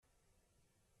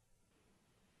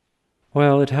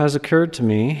Well, it has occurred to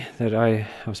me that I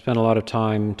have spent a lot of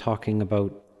time talking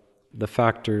about the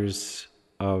factors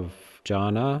of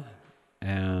jhana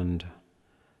and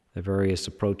the various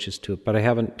approaches to it, but I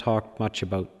haven't talked much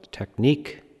about the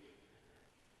technique.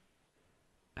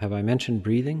 Have I mentioned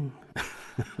breathing?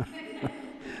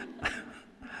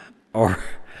 Or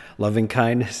loving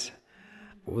kindness?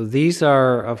 Well, these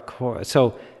are, of course,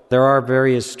 so there are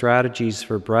various strategies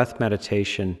for breath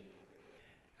meditation.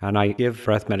 And I give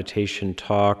breath meditation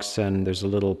talks, and there's a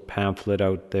little pamphlet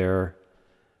out there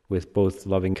with both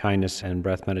loving kindness and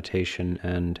breath meditation.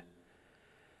 And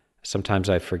sometimes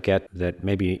I forget that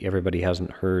maybe everybody hasn't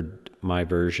heard my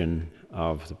version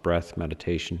of the breath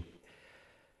meditation.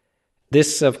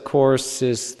 This, of course,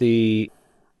 is the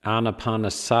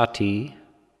Anapanasati.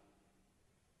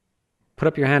 Put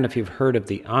up your hand if you've heard of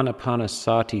the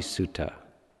Anapanasati Sutta.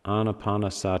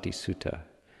 Anapanasati Sutta.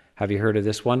 Have you heard of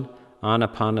this one?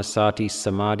 Anapanasati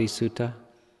Samadhi Sutta?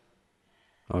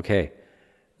 Okay.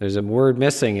 There's a word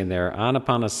missing in there.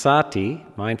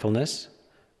 Anapanasati, mindfulness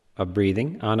of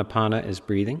breathing. Anapana is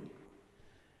breathing.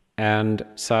 And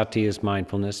sati is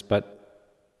mindfulness, but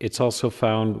it's also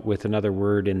found with another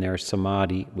word in there,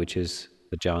 samadhi, which is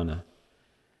the jhana.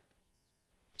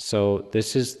 So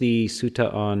this is the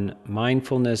sutta on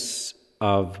mindfulness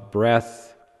of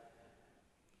breath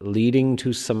leading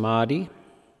to samadhi.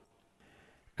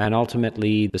 And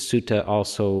ultimately, the sutta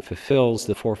also fulfills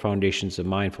the four foundations of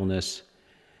mindfulness,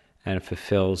 and it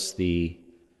fulfills the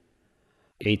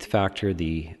eighth factor,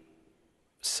 the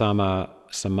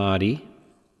samadhi.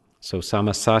 So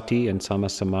samasati and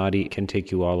samasamadhi can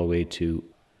take you all the way to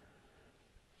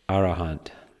arahant.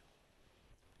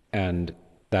 And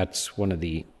that's one of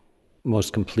the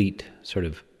most complete sort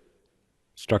of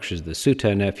structures of the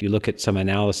sutta. And if you look at some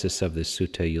analysis of this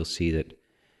sutta, you'll see that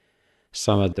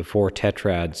some of the four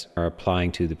tetrads are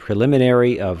applying to the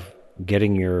preliminary of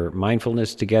getting your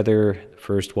mindfulness together, the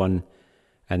first one,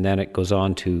 and then it goes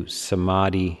on to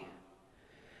samadhi,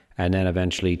 and then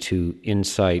eventually to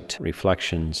insight,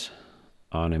 reflections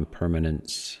on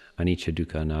impermanence, anicca,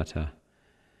 dukkha, anatta.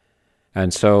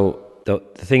 And so the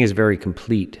thing is very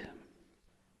complete,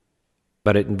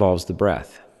 but it involves the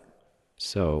breath.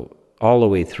 So all the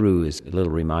way through is a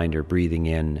little reminder, breathing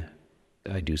in,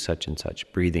 I do such and such.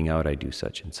 Breathing out, I do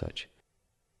such and such.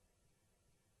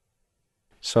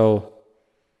 So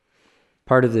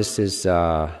part of this is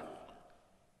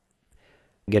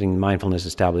getting mindfulness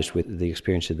established with the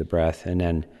experience of the breath, and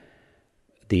then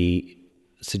the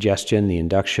suggestion, the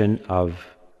induction of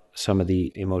some of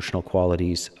the emotional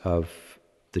qualities of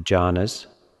the jhanas.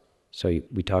 So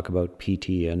we talk about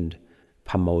piti and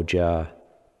pamojja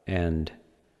and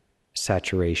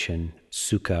saturation,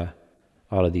 sukha.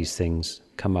 All of these things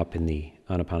come up in the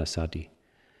Anapanasati.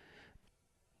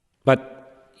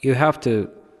 But you have to,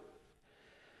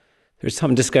 there's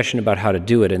some discussion about how to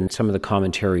do it, and some of the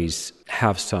commentaries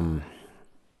have some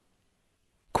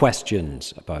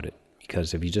questions about it.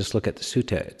 Because if you just look at the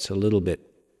sutta, it's a little bit,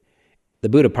 the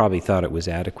Buddha probably thought it was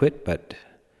adequate, but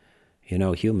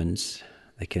humans,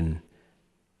 they can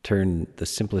turn the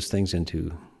simplest things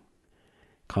into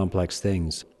complex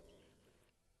things.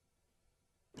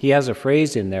 He has a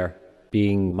phrase in there,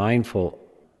 being mindful,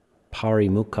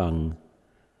 parimukkhang,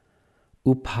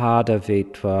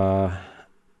 upadavetva,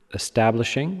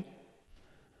 establishing,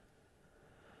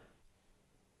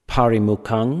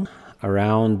 parimukkhang,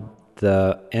 around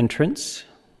the entrance.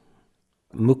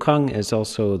 Mukkhang is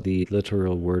also the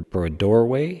literal word for a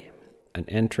doorway, an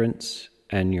entrance,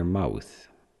 and your mouth.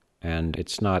 And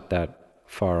it's not that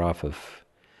far off of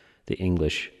the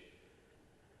English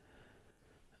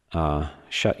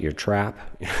shut your trap,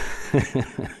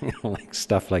 like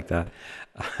stuff like that.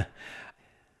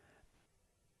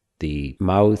 The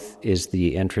mouth is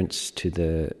the entrance to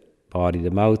the body.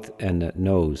 The mouth and the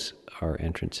nose are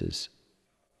entrances.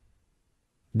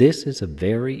 This is a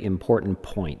very important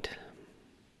point.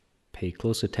 Pay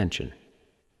close attention.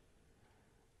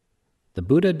 The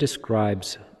Buddha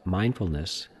describes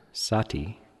mindfulness,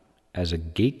 sati, as a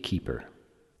gatekeeper,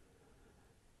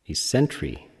 a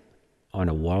sentry on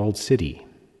a walled city,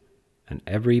 and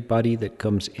everybody that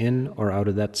comes in or out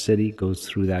of that city goes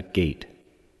through that gate.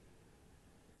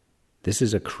 This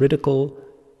is a critical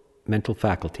mental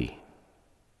faculty.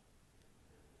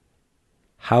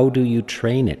 How do you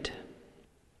train it?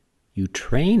 You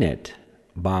train it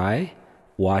by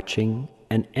watching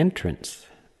an entrance.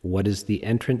 What is the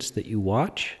entrance that you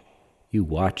watch? You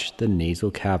watch the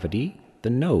nasal cavity, the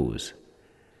nose.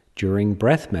 During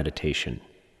breath meditation,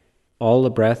 all the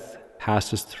breath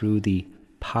passes through the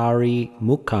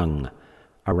parimukkhang,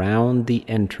 around the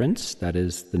entrance, that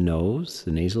is the nose,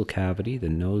 the nasal cavity, the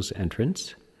nose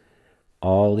entrance,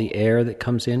 All the air that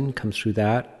comes in comes through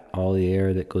that. All the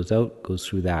air that goes out goes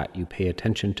through that. You pay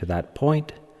attention to that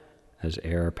point as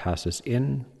air passes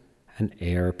in and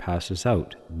air passes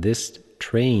out. This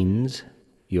trains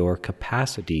your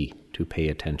capacity to pay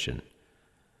attention.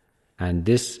 And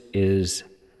this is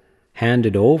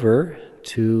handed over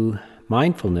to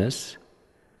mindfulness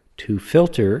to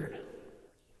filter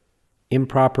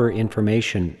improper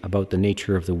information about the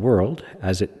nature of the world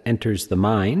as it enters the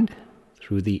mind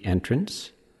through the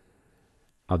entrance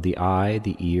of the eye,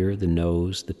 the ear, the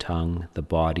nose, the tongue, the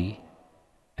body,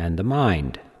 and the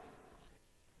mind.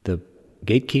 The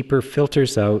gatekeeper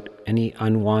filters out any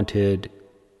unwanted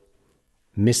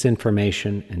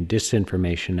misinformation and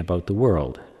disinformation about the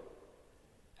world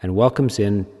and welcomes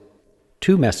in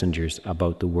two messengers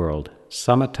about the world,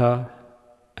 samatha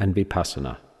and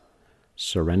vipassana,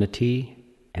 serenity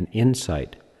and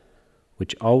insight,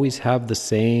 which always have the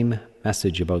same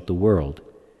message about the world.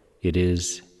 It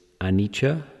is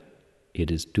anicca,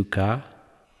 it is dukkha,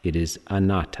 it is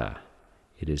anatta.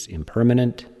 It is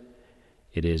impermanent,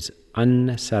 it is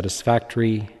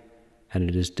unsatisfactory, and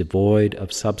it is devoid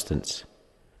of substance.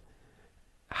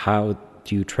 How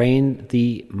do you train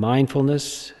the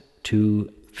mindfulness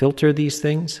to filter these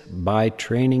things? By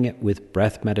training it with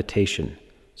breath meditation.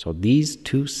 So these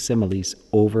two similes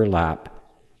overlap,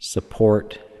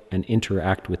 support, and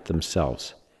interact with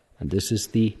themselves. And this is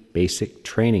the basic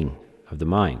training of the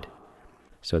mind.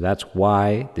 So that's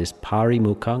why this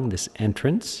parimukkhang, this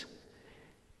entrance,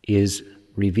 is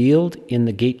revealed in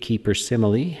the gatekeeper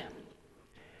simile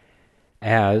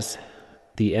as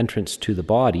the entrance to the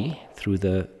body through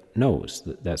the nose.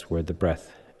 That's where the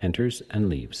breath enters and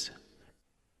leaves.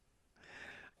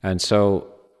 And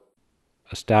so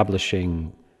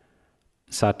establishing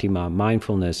satima,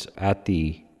 mindfulness, at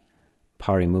the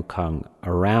parimukkhang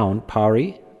around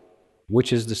pari,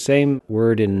 which is the same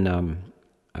word in,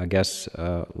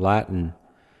 Latin,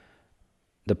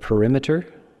 the perimeter,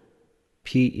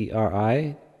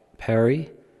 P-E-R-I, peri,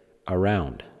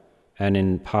 around. And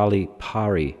in Pali,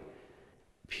 pari,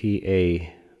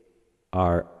 P-A-R-I.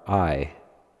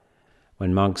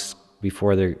 When monks,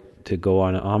 before they're to go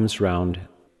on an alms round,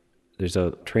 there's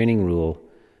a training rule.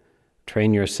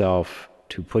 Train yourself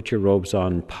to put your robes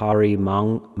on pari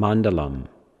mandalam.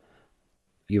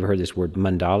 You've heard this word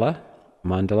mandala?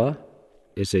 Mandala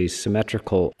is a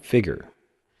symmetrical figure.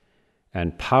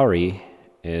 And pari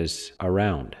is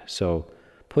around. So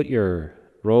put your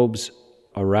robes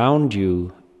around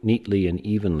you neatly and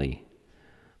evenly.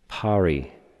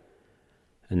 Pari.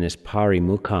 And this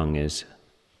parimukkhang is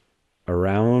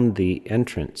around the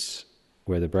entrance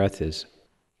where the breath is.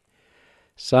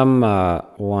 Some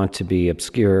want to be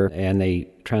obscure and they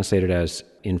translate it as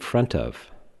in front of,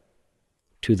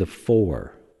 to the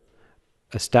fore.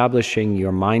 Establishing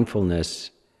your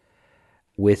mindfulness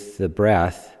with the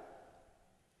breath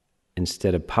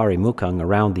instead of parimukkhang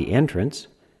around the entrance,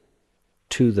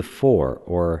 to the fore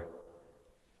or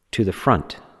to the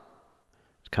front.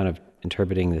 It's kind of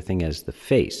interpreting the thing as the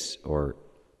face or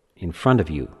in front of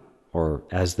you or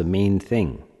as the main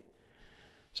thing.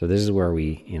 So this is where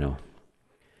we,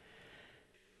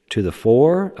 to the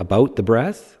fore, about the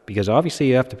breath, because obviously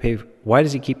you have to pay. Why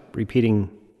does he keep repeating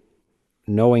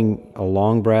knowing a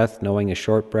long breath, knowing a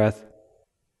short breath?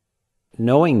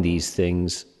 Knowing these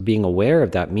things, being aware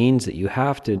of that, means that you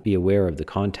have to be aware of the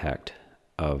contact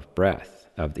of breath,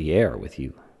 of the air with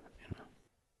you.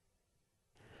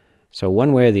 So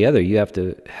one way or the other, you have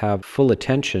to have full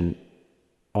attention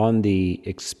on the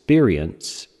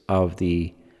experience of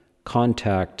the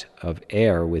contact of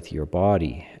air with your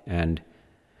body. And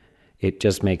it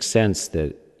just makes sense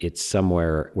that it's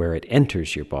somewhere where it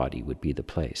enters your body would be the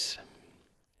place,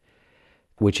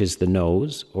 which is the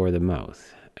nose or the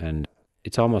mouth. And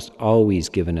it's almost always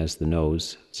given as the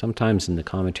nose. Sometimes in the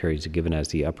commentaries it's given as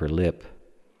the upper lip.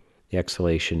 The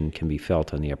exhalation can be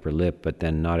felt on the upper lip, but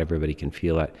then not everybody can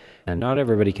feel it. And not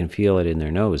everybody can feel it in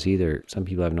their nose either. Some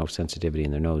people have no sensitivity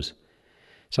in their nose.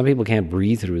 Some people can't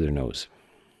breathe through their nose.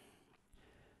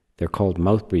 They're called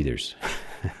mouth breathers.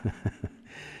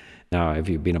 Now, if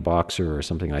you've been a boxer or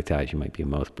something like that, you might be a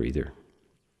mouth breather.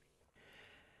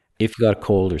 If you got a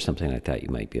cold or something like that, you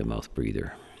might be a mouth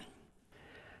breather.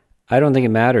 I don't think it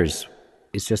matters.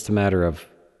 It's just a matter of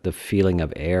the feeling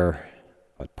of air,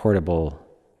 a portable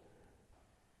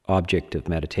object of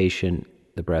meditation.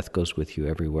 The breath goes with you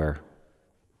everywhere.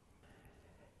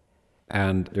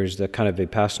 And there's the kind of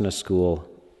Vipassana school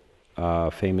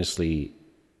famously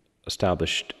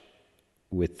established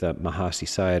with Mahasi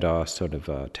Sayadaw sort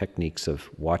of techniques of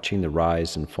watching the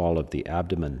rise and fall of the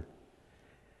abdomen.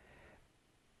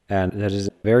 And that is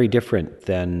very different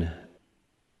than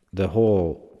the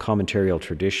whole commentarial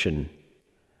tradition,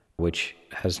 which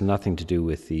has nothing to do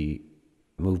with the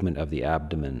movement of the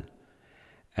abdomen.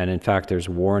 And in fact, there's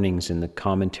warnings in the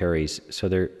commentaries. So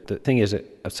the thing is,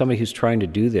 if somebody who's trying to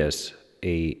do this,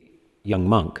 a young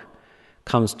monk,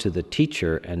 comes to the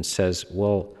teacher and says,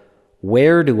 well,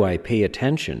 where do I pay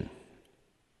attention?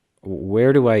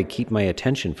 Where do I keep my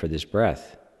attention for this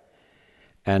breath?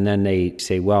 And then they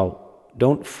say, well,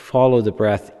 don't follow the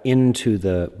breath into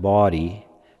the body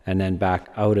and then back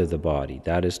out of the body.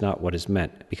 That is not what is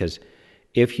meant. Because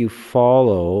if you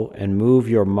follow and move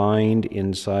your mind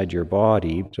inside your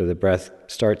body, so the breath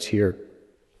starts here,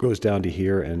 goes down to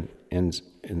here, and ends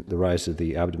in the rise of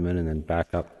the abdomen and then back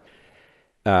up,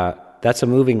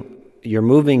 you're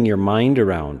moving your mind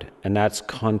around, and that's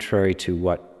contrary to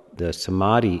what the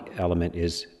samadhi element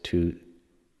is, to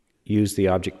use the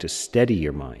object to steady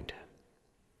your mind.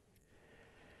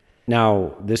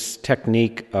 Now, this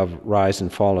technique of rise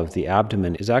and fall of the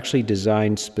abdomen is actually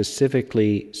designed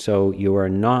specifically so you are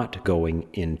not going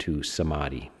into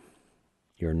samadhi.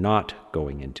 You're not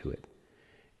going into it.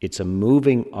 It's a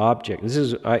moving object.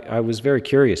 I was very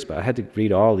curious, but I had to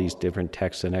read all these different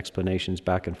texts and explanations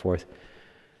back and forth.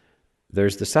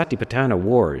 There's the Satipatthana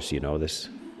Wars, this.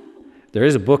 There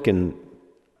is a book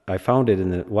I found it in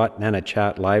the Wat Nana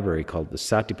Chat library called the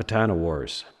Satipatthana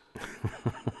Wars.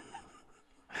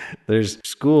 There's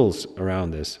schools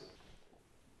around this.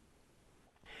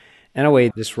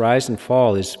 Anyway, this rise and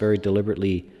fall is very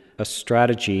deliberately a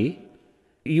strategy.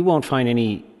 You won't find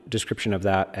any description of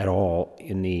that at all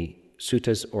in the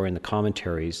suttas or in the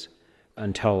commentaries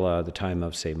until the time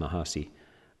of, say, Mahasi,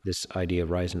 this idea of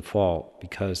rise and fall,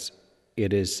 because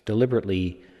it is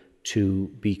deliberately to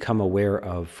become aware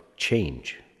of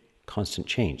change, constant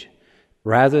change,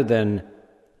 rather than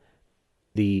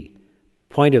the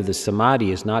point of the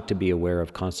samadhi is not to be aware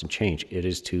of constant change. It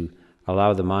is to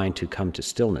allow the mind to come to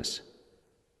stillness.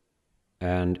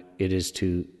 And it is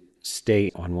to stay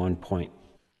on one point.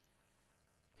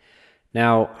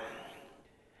 Now,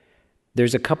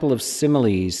 there's a couple of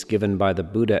similes given by the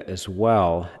Buddha as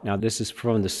well. Now, this is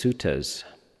from the suttas.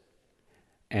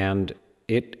 And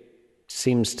it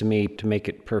seems to me to make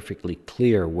it perfectly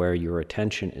clear where your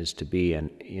attention is to be and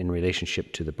in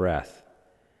relationship to the breath.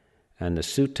 And the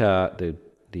sutta,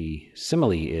 the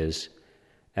simile is,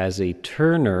 as a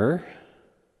turner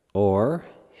or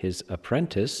his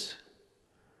apprentice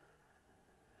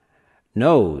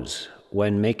knows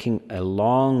when making a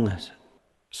long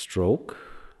stroke,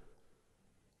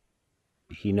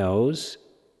 he knows,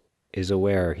 is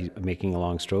aware he's making a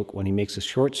long stroke. When he makes a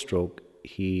short stroke,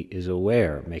 he is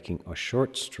aware making a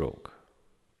short stroke.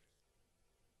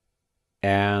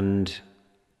 And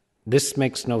this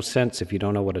makes no sense if you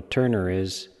don't know what a turner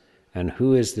is, and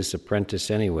who is this apprentice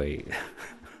anyway?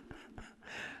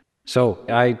 So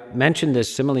I mentioned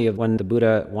this simile of when the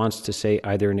Buddha wants to say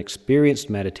either an experienced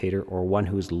meditator or one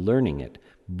who is learning it.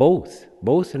 Both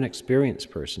an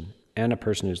experienced person and a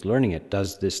person who's learning it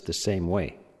does this the same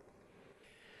way.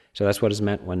 So that's what is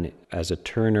meant when, as a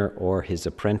turner or his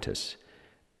apprentice,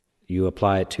 you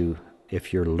apply it to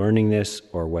if you're learning this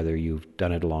or whether you've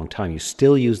done it a long time. You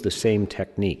still use the same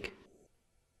technique.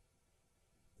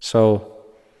 So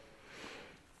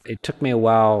it took me a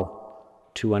while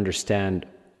to understand.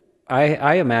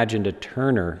 I imagined a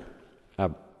turner,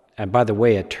 and by the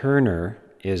way, a turner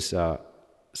is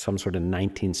some sort of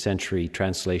 19th century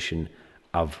translation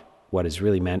of what is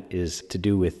really meant is to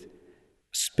do with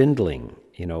spindling.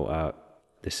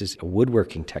 This is a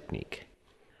woodworking technique.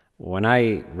 When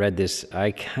I read this,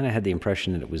 I kind of had the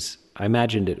impression that I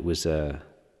imagined it was a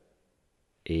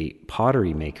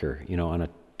pottery maker, on a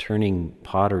turning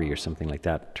pottery or something like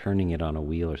that, turning it on a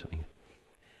wheel or something.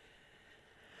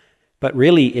 But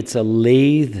really, it's a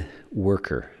lathe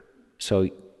worker. So,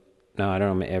 now I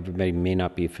don't know, everybody may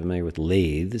not be familiar with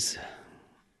lathes.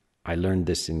 I learned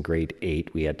this in grade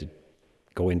 8. We had to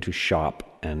go into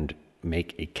shop and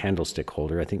make a candlestick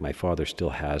holder. I think my father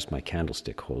still has my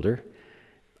candlestick holder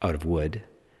out of wood.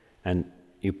 And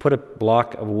you put a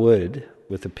block of wood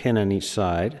with a pin on each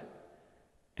side,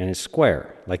 and it's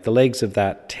square, like the legs of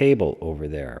that table over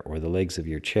there, or the legs of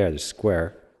your chair, they're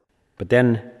square. But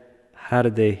then, how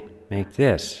did they make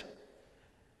this?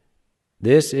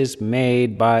 This is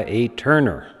made by a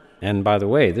turner. And by the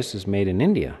way, this is made in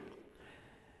India.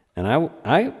 And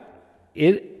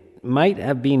it might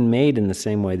have been made in the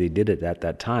same way they did it at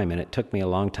that time, and it took me a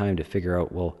long time to figure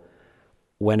out, well,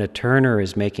 when a turner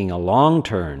is making a long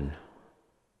turn,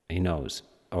 he knows,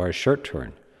 or a short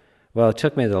turn. Well, it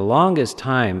took me the longest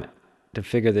time to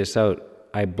figure this out.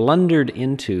 I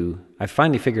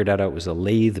finally figured out it was a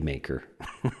lathe maker.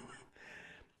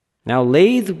 Now,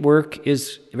 lathe work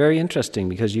is very interesting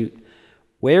because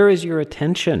where is your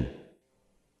attention?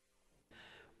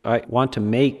 I want to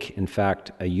make, in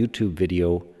fact, a YouTube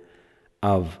video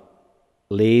of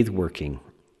lathe working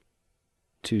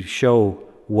to show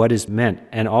what is meant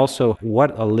and also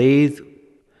what a lathe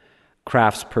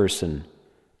craftsperson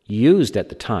used at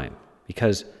the time,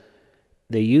 because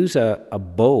they use a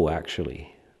bow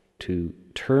actually to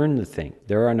turn the thing.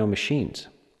 There are no machines.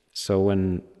 So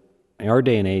in our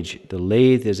day and age, the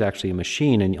lathe is actually a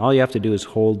machine, and all you have to do is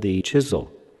hold the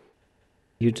chisel.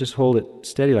 You just hold it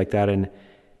steady like that, and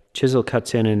chisel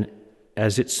cuts in, and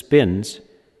as it spins,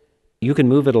 you can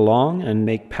move it along and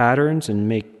make patterns and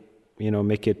make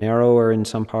it narrower in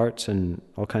some parts and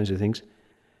all kinds of things.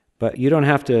 But you don't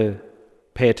have to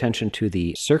pay attention to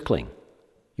the circling.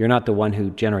 You're not the one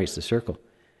who generates the circle.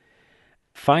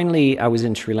 Finally, I was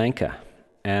in Sri Lanka,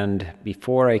 and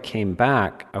before I came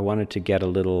back, I wanted to get a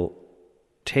little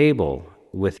table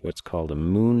with what's called a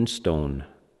moonstone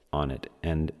on it,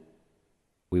 and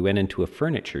we went into a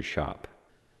furniture shop.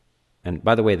 And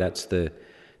by the way, that's the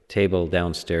table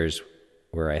downstairs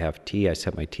where I have tea. I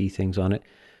set my tea things on it.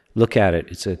 Look at it.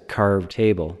 It's a carved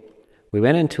table. We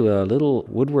went into a little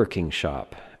woodworking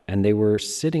shop, and they were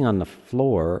sitting on the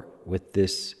floor with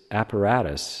this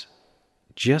apparatus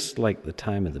just like the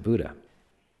time of the Buddha.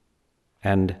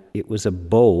 And it was a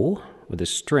bow with a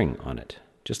string on it,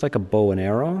 just like a bow and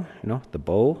arrow, the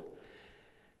bow.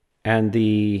 And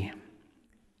the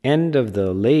end of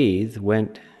the lathe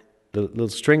the little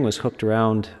string was hooked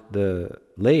around the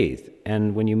lathe.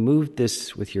 And when you moved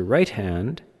this with your right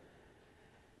hand,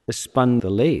 it spun the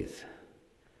lathe.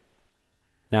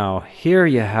 Now, here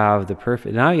you have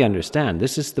now you understand,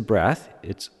 this is the breath.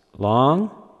 It's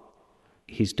long,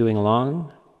 he's doing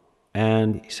long,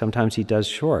 and sometimes he does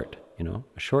short, a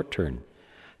short turn.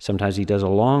 Sometimes he does a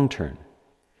long turn,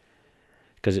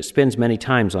 because it spins many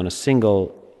times on a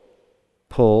single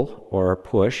pull or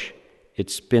push. It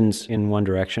spins in one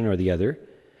direction or the other.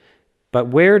 But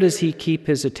where does he keep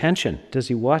his attention? Does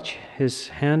he watch his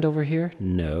hand over here?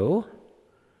 No.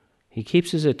 He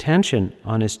keeps his attention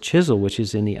on his chisel, which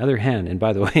is in the other hand. And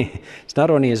by the way, it's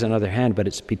not only his other hand, but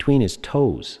it's between his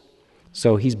toes.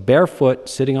 So he's barefoot,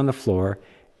 sitting on the floor,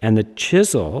 and the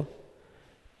chisel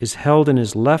is held in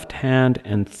his left hand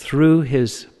and between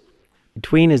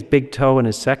his big toe and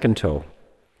his second toe.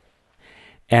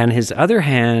 And his other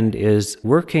hand is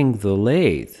working the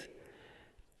lathe,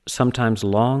 sometimes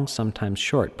long, sometimes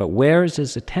short. But where is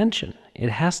his attention? It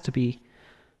has to be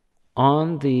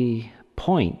on the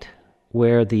point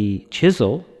where the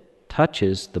chisel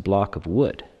touches the block of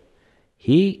wood.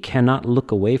 He cannot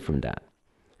look away from that.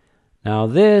 Now,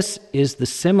 this is the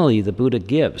simile the Buddha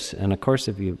gives. And of course,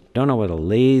 if you don't know what a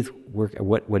lathe work,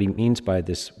 what he means by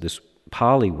this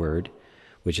Pali word,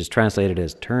 which is translated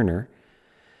as turner,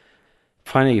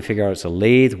 finally you figure out it's a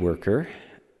lathe worker.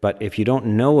 But if you don't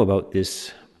know about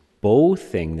this bow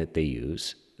thing that they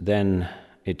use, then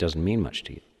it doesn't mean much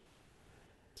to you.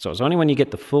 So it's only when you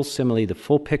get the full simile, the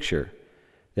full picture,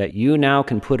 that you now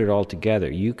can put it all together.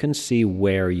 You can see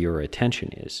where your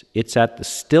attention is. It's at the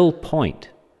still point.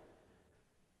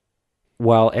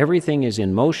 While everything is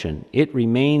in motion, it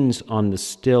remains on the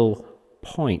still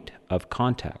point of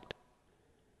contact,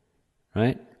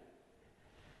 right?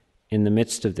 In the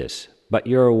midst of this. But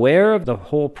you're aware of the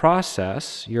whole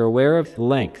process. You're aware of the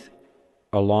length.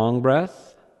 A long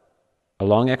breath, a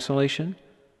long exhalation,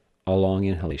 a long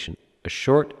inhalation. A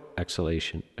short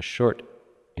exhalation, a short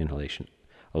inhalation.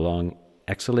 A long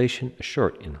exhalation, a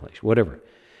short inhalation. Whatever.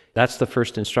 That's the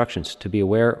first instructions, to be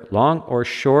aware, long or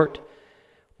short,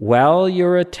 while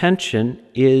your attention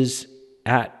is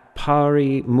at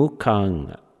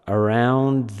parimukkhang,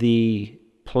 around the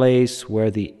place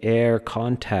where the air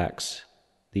contacts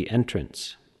the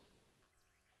entrance.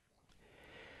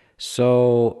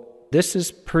 So this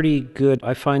is pretty good.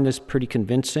 I find this pretty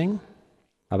convincing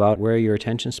about where your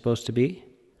attention's supposed to be.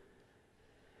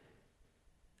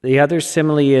 The other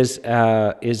simile is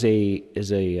a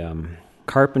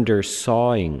carpenter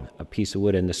sawing a piece of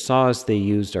wood, and the saws they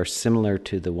used are similar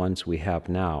to the ones we have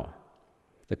now.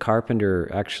 The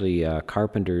carpenters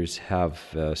have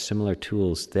similar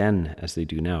tools then as they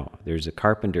do now. There's a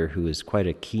carpenter who is quite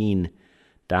a keen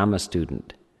Dhamma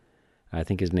student. I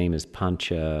think his name is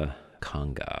Pancha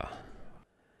Kanga,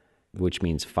 which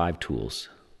means 5 tools.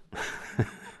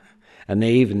 And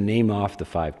they even name off the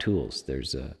 5 tools.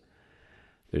 There's a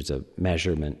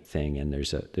measurement thing, and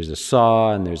there's a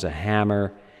saw, and there's a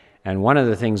hammer. And one of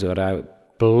the things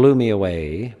that blew me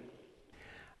away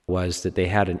was that they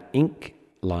had an ink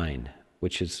line,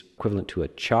 which is equivalent to a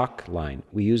chalk line.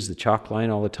 We use the chalk line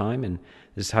all the time, and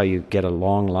this is how you get a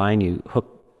long line. You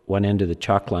hook one end of the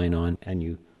chalk line on, and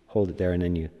you hold it there, and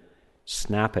then you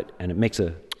snap it, and it makes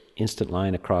an instant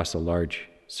line across a large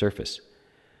surface.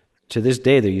 To this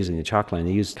day, they're using the chalk line.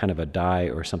 They use kind of a die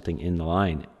or something in the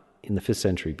line in the 5th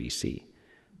century BC.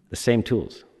 The same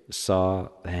tools, the saw,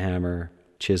 the hammer,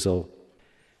 chisel,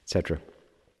 etc.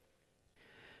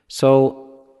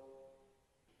 So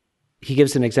he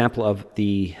gives an example of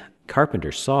the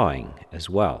carpenter sawing as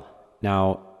well.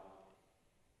 Now,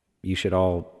 you should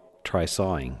all try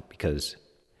sawing, because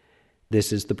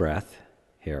this is the breath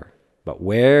here. But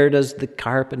where does the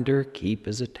carpenter keep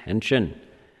his attention?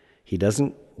 He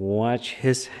doesn't watch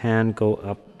his hand go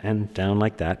up and down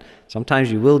like that.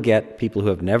 Sometimes you will get people who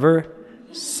have never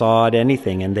sawed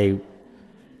anything, and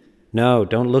no,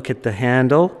 don't look at the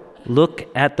handle. Look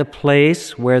at the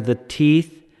place where the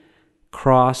teeth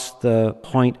cross the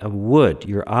point of wood.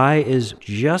 Your eye is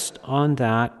just on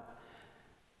that.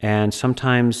 And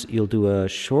sometimes you'll do a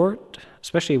short,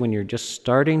 especially when you're just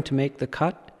starting to make the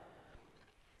cut.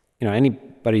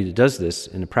 Anybody that does this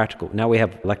in a practical, now we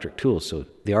have electric tools, so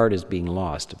the art is being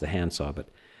lost of the handsaw, but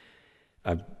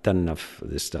I've done enough of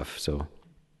this stuff. So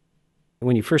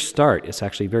when you first start, it's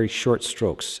actually very short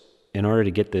strokes in order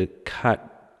to get the cut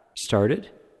started.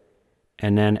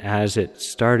 And then as it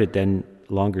started, then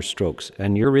longer strokes.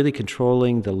 And you're really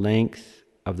controlling the length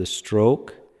of the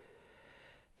stroke,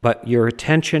 but your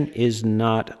attention is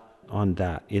not on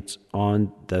that. It's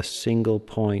on the single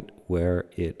point where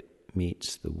it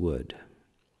meets the wood.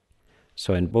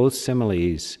 So in both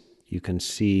similes, you can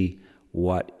see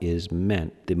what is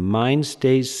meant. The mind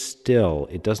stays still.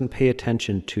 It doesn't pay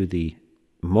attention to the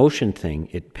motion thing.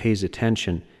 It pays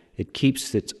attention. It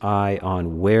keeps its eye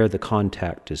on where the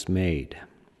contact is made.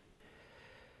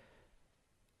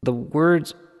 The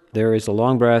words, there is a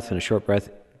long breath and a short breath,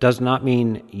 does not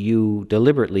mean you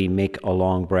deliberately make a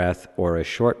long breath or a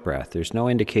short breath. There's no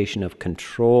indication of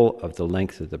control of the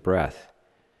length of the breath.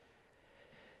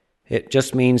 It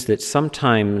just means that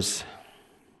sometimes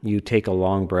you take a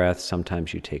long breath,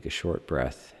 sometimes you take a short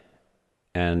breath.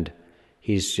 And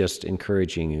he's just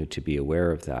encouraging you to be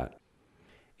aware of that.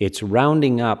 It's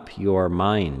rounding up your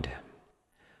mind.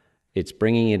 It's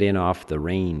bringing it in off the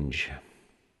range.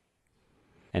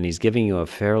 And he's giving you a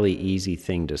fairly easy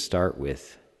thing to start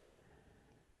with.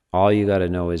 All you got to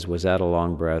know is, was that a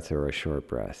long breath or a short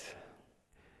breath?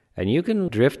 And you can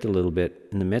drift a little bit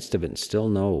in the midst of it and still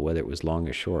know whether it was long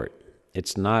or short.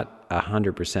 It's not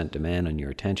 100% demand on your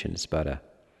attention. It's about a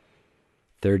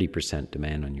 30%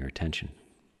 demand on your attention.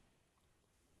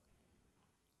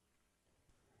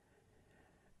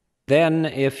 Then,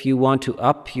 if you want to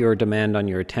up your demand on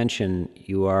your attention,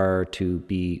 you are to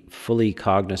be fully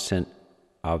cognizant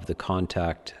of the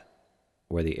contact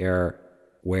where the air,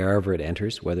 wherever it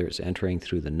enters, whether it's entering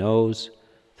through the nose,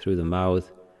 through the mouth,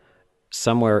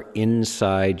 somewhere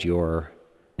inside your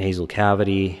nasal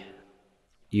cavity.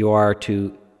 You are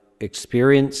to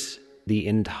experience the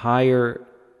entire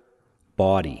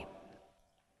body.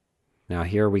 Now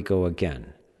here we go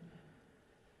again.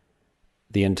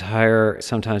 The entire,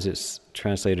 sometimes it's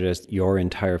translated as your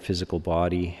entire physical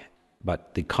body,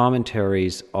 but the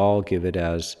commentaries all give it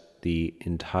as the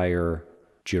entire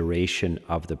duration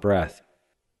of the breath.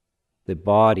 The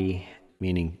body,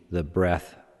 meaning the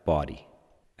breath body.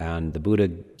 And the Buddha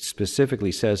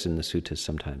specifically says in the suttas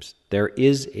sometimes, there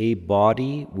is a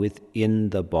body within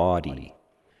the body,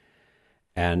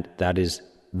 and that is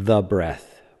the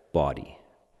breath body.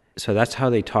 So that's how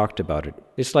they talked about it.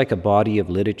 It's like a body of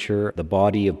literature, the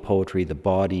body of poetry, the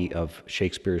body of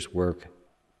Shakespeare's work.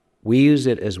 We use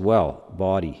it as well,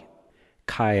 body.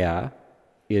 Kaya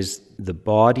is the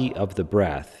body of the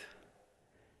breath.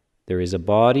 There is a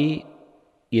body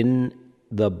in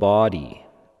the body,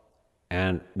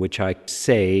 and which I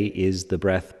say is the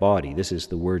breath body. This is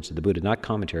the words of the Buddha, not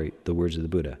commentary, the words of the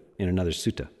Buddha in another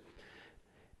sutta.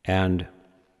 And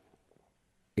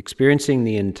experiencing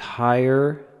the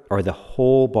entire, or the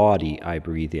whole body I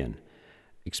breathe in.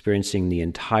 Experiencing the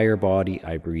entire body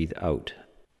I breathe out.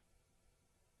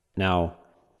 Now,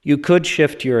 you could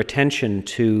shift your attention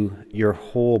to your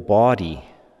whole body,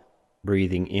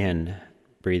 breathing in,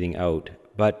 breathing out,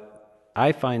 but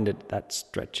I find that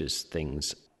stretches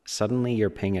things. Suddenly you're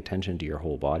paying attention to your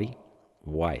whole body.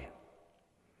 Why?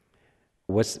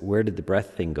 Where did the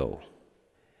breath thing go?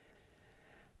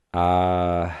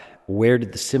 Where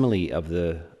did the simile of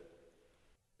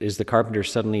is the carpenter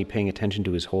suddenly paying attention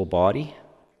to his whole body?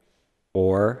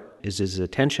 Or is his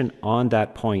attention on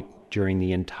that point during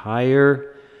the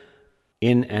entire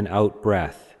in and out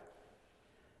breath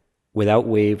without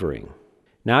wavering?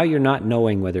 Now you're not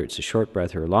knowing whether it's a short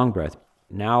breath or a long breath.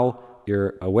 Now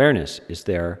your awareness is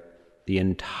there the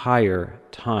entire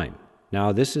time.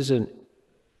 Now, this isn't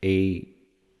a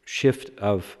shift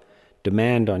of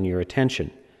demand on your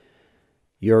attention.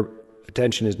 Your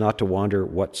attention is not to wander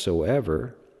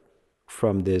whatsoever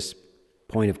from this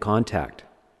point of contact.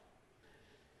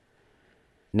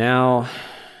 Now,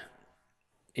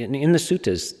 in the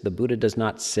suttas, the Buddha does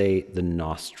not say the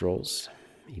nostrils.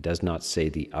 He does not say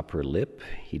the upper lip.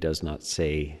 He does not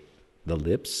say the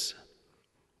lips.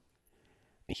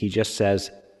 He just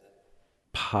says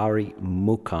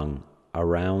parimukhang,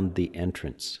 around the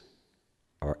entrance,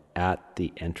 or at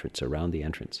the entrance, around the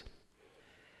entrance.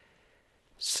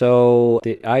 So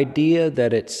the idea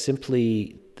that it's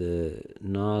simply the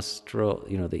nostril,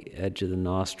 the edge of the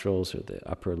nostrils or the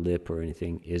upper lip or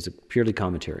anything is purely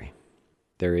commentary.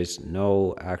 There is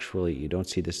no actually, you don't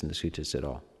see this in the suttas at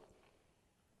all.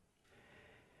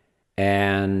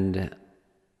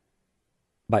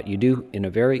 But you do in a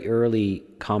very early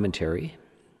commentary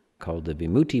called the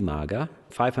Vimuttimagga,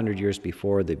 500 years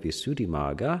before the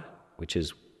Visuddhimagga, which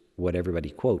is what everybody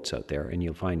quotes out there, and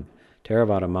you'll find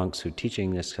Theravada monks who are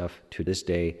teaching this stuff to this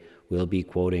day will be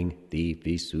quoting the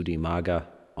Visuddhimagga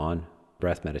on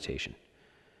breath meditation.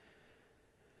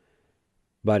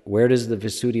 But where does the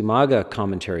Visuddhimagga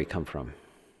commentary come from?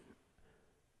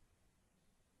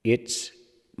 It's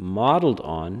modeled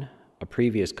on a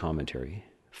previous commentary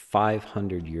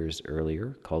 500 years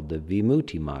earlier called the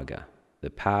Vimuttimagga, the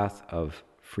path of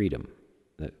freedom.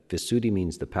 The Visuddhi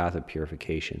means the path of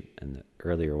purification, and the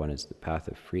earlier one is the path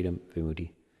of freedom,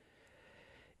 Vimutti.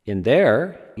 In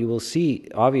there, you will see,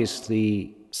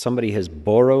 obviously, somebody has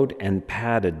borrowed and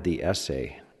padded the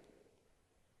essay.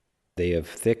 They have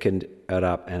thickened it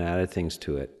up and added things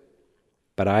to it.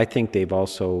 But I think they've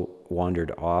also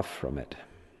wandered off from it.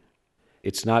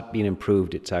 It's not been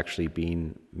improved, it's actually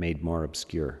been made more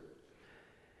obscure.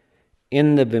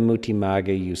 In the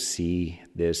Vimuttimagga, you see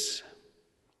this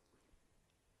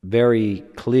very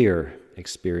clear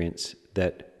experience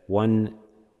that one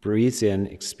breathes in,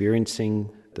 experiencing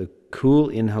the cool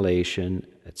inhalation,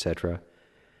 etc.,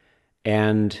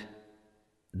 and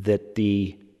that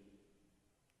the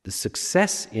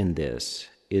success in this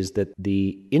is that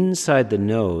the inside the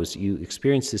nose, you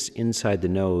experience this inside the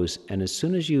nose, and as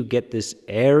soon as you get this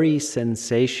airy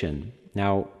sensation,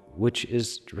 now, which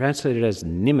is translated as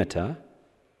nimitta,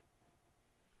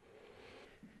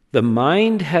 the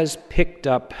mind has picked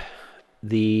up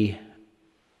the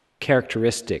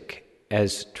characteristic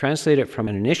as translated from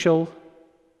an initial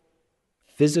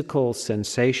physical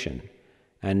sensation,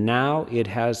 and now it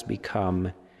has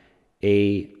become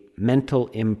a mental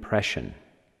impression.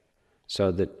 So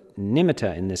the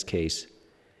nimitta in this case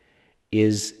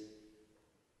is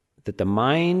that the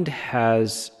mind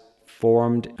has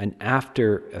formed an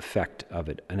after effect of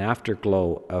it, an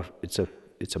afterglow of it's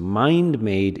a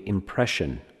mind-made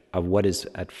impression of what is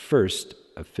at first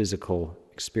a physical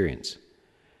experience.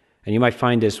 And you might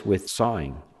find this with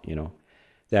sawing,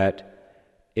 that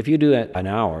if you do it an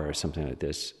hour or something like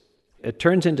this, it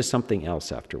turns into something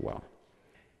else after a while.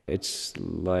 It's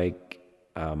like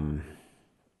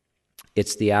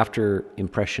it's the after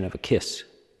impression of a kiss.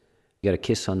 You get a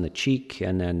kiss on the cheek,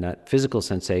 and then that physical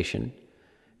sensation,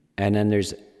 and then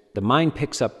the mind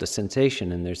picks up the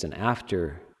sensation, and there's an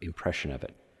after impression of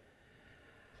it.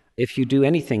 If you do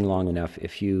anything long enough,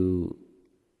 if you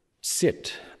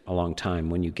sit a long time,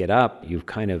 when you get up, you've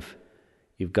got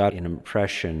an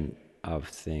impression of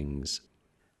things.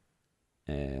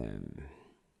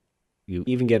 You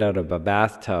even get out of a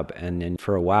bathtub, and then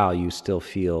for a while you still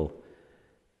feel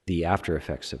the after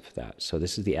effects of that. So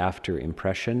this is the after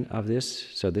impression of this.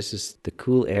 So this is the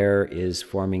cool air is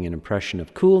forming an impression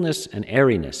of coolness and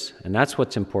airiness, and that's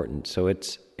what's important. So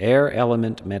it's air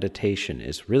element meditation.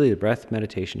 Is really the breath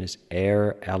meditation is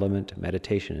air element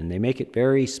meditation, and they make it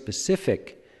very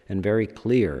specific and very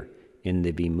clear in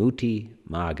the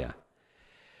Vimuttimagga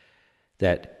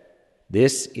that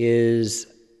this is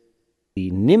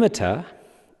the nimitta,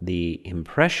 the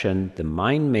impression, the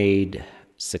mind-made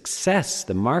success,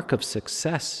 the mark of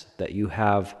success, that you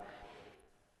have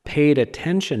paid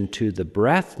attention to the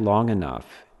breath long enough,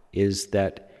 is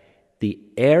that the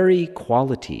airy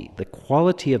quality, the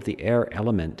quality of the air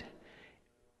element,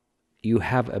 you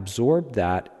have absorbed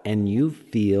that and you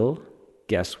feel,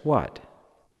 guess what?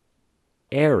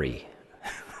 Airy.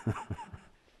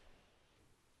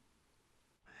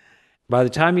 By the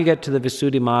time you get to the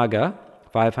Visuddhimagga,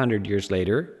 500 years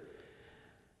later,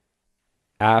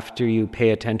 after you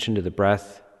pay attention to the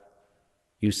breath,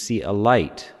 you see a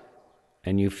light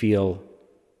and you feel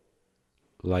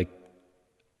like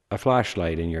a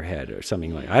flashlight in your head or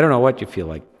something like that. I don't know what you feel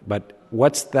like, but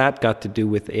what's that got to do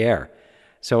with air?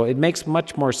 So it makes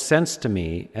much more sense to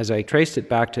me, as I traced it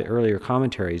back to earlier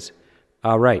commentaries,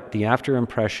 Right, the after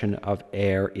impression of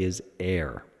air is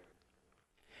air.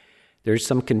 There's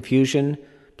some confusion.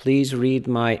 Please read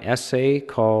my essay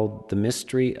called The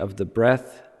Mystery of the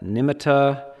Breath,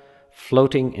 Nimitta,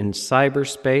 Floating in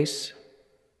Cyberspace.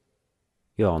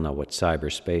 You all know what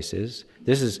cyberspace is.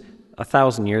 This is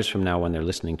 1,000 years from now when they're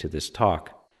listening to this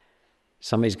talk.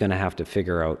 Somebody's going to have to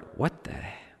figure out, what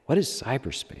is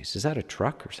cyberspace? Is that a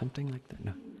truck or something like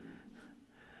that?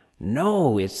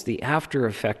 No, it's the after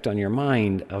effect on your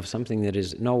mind of something that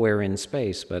is nowhere in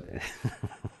space, but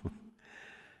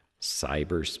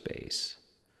cyberspace,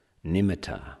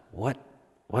 nimitta. What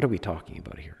are we talking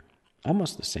about here?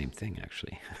 Almost the same thing,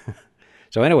 actually.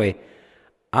 So anyway,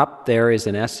 up there is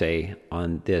an essay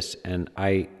on this, and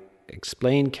I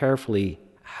explain carefully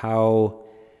how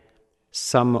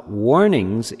some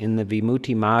warnings in the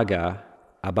Vimuttimagga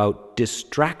about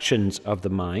distractions of the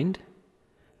mind,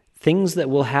 things that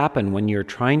will happen when you're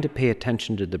trying to pay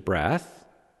attention to the breath,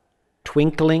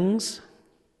 twinklings,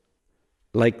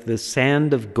 like the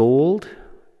sand of gold,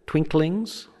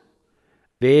 twinklings,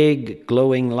 big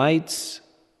glowing lights,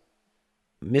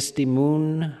 misty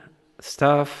moon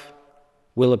stuff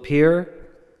will appear.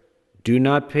 Do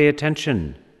not pay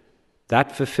attention.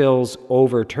 That fulfills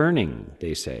overturning,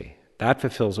 they say. That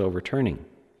fulfills overturning.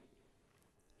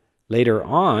 Later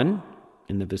on,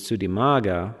 in the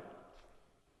Visuddhimagga,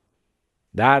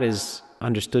 that is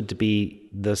understood to be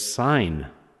the sign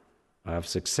of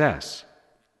success.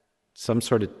 Some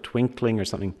sort of twinkling or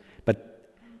something.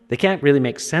 But they can't really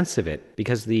make sense of it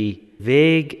because the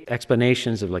vague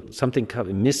explanations of like something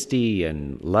misty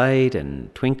and light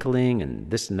and twinkling and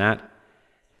this and that,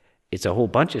 it's a whole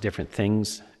bunch of different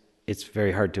things. It's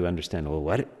very hard to understand. Well,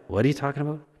 what are you talking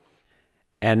about?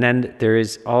 And then there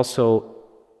is also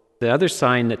the other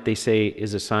sign that they say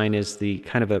is a sign is the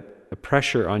kind of a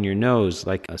pressure on your nose,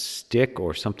 like a stick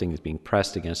or something is being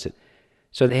pressed against it.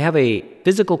 So they have a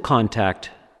physical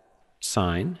contact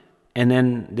sign, and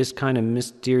then this kind of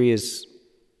mysterious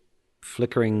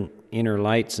flickering inner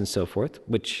lights and so forth,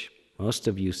 which most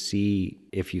of you see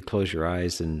if you close your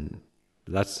eyes, and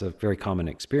that's a very common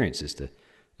experience,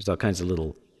 there's all kinds of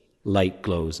little light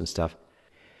glows and stuff.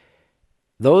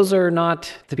 Those are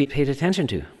not to be paid attention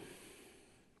to.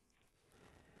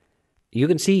 You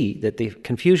can see that the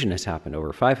confusion has happened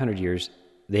over 500 years.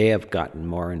 They have gotten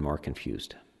more and more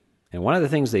confused. And one of the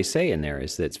things they say in there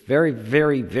is that it's very,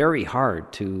 very, very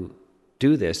hard to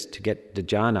do this, to get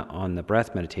dhyana on the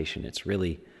breath meditation. It's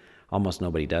really almost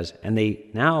nobody does. And they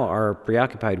now are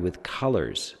preoccupied with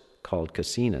colors called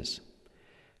kasinas.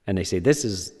 And they say this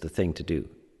is the thing to do,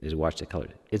 is watch the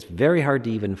colors. It's very hard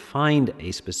to even find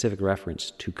a specific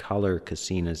reference to color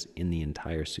kasinas in the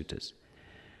entire suttas.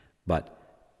 But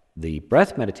the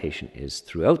breath meditation is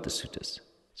throughout the suttas.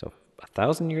 So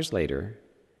 1,000 years later,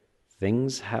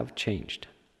 things have changed.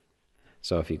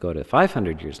 So if you go to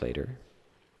 500 years later,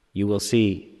 you will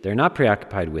see they're not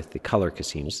preoccupied with the color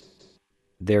kasinas.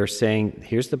 They're saying,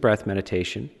 here's the breath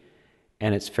meditation,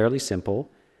 and it's fairly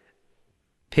simple.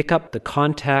 Pick up the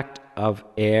contact of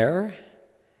air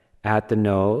at the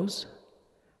nose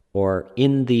or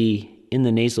in the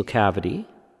nasal cavity,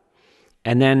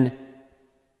 and then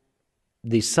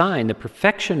the sign, the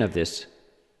perfection of this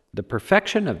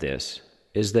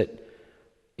is that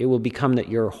it will become that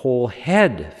your whole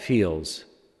head feels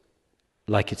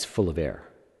like it's full of air.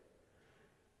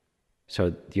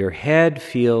 So your head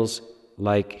feels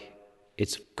like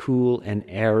it's cool and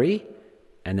airy,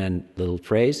 and then little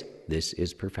phrase, this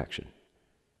is perfection.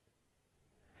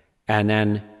 And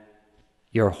then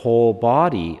your whole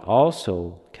body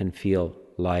also can feel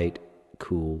light,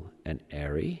 cool, and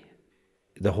airy.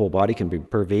 The whole body can be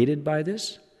pervaded by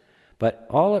this, but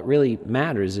all it really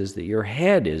matters is that your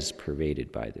head is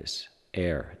pervaded by this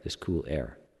air, this cool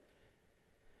air.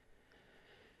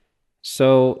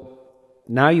 So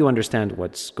now you understand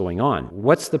what's going on.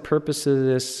 What's the purpose of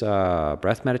this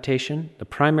breath meditation? The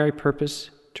primary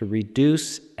purpose, to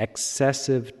reduce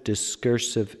excessive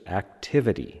discursive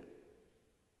activity,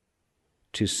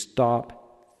 to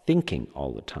stop thinking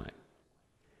all the time.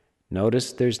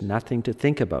 Notice there's nothing to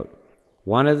think about.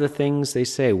 One of the things they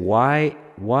say, why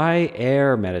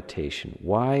air meditation?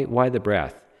 Why the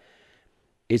breath?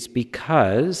 It's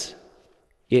because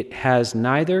it has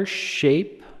neither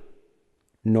shape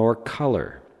nor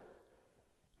color.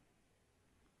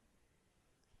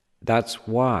 That's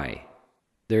why.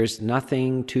 There's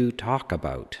nothing to talk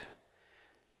about.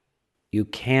 You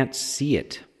can't see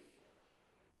it.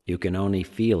 You can only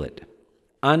feel it.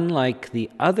 Unlike the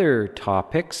other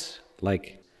topics,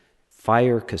 like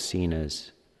fire kasinas,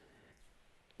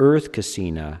 earth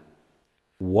kasina,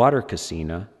 water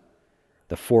kasina,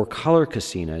 the four color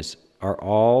kasinas are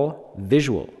all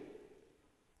visual.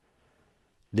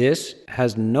 This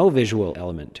has no visual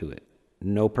element to it,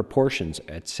 no proportions,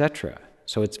 etc.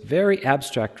 So it's very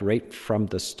abstract right from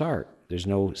the start. There's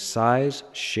no size,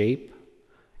 shape,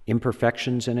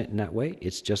 imperfections in it in that way.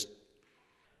 It's just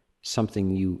something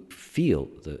you feel,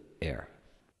 the air.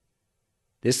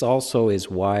 This also is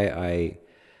why I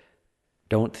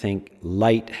don't think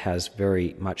light has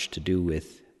very much to do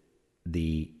with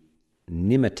the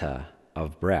nimitta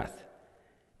of breath.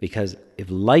 Because if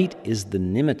light is the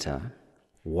nimitta,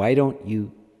 why don't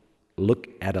you look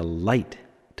at a light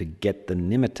to get the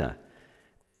nimitta?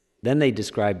 Then they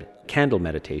described candle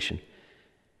meditation.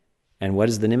 And what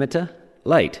is the nimitta?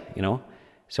 Light,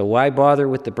 So why bother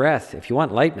with the breath? If you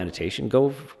want light meditation,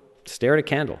 go stare at a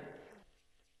candle.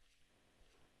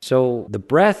 So the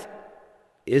breath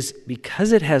is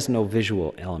because it has no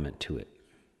visual element to it.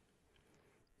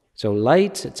 So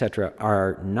lights, etc.,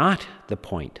 are not the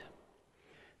point.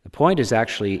 The point is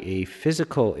actually a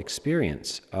physical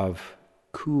experience of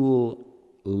cool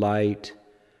light,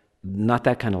 not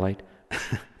that kind of light,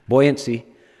 buoyancy,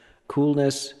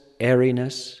 coolness,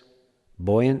 airiness,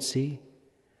 buoyancy.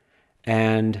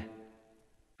 And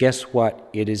guess what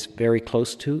it is very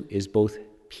close to is both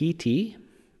piti,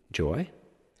 joy,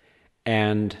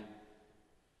 and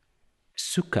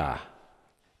sukha,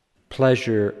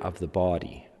 pleasure of the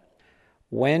body.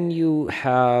 When you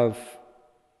have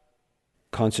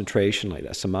concentration like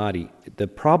that, samadhi, the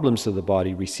problems of the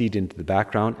body recede into the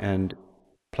background and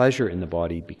pleasure in the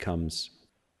body becomes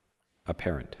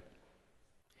apparent.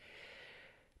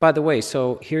 By the way,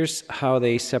 so here's how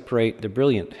they separate, they're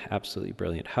brilliant, absolutely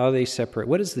brilliant, how they separate,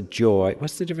 what is the joy,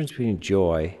 what's the difference between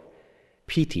joy,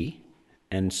 piti,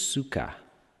 and sukha?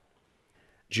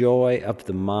 Joy of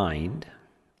the mind,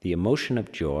 the emotion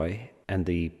of joy, and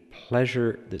the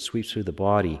pleasure that sweeps through the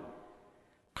body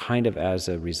kind of as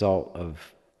a result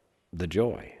of the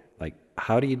joy. Like,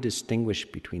 how do you distinguish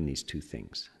between these two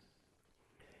things?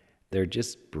 They're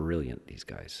just brilliant, these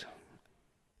guys.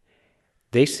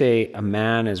 They say a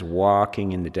man is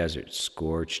walking in the desert,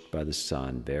 scorched by the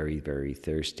sun, very, very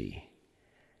thirsty.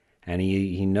 And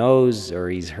he knows or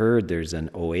he's heard there's an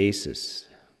oasis.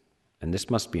 And this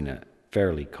must be a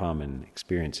fairly common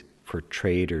experience for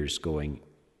traders going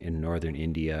in northern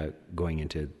India, going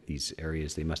into these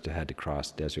areas. They must have had to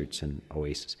cross deserts and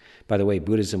oases. By the way,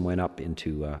 Buddhism went up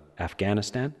into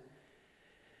Afghanistan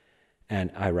and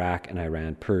Iraq and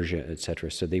Iran, Persia,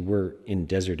 etc. So they were in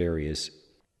desert areas.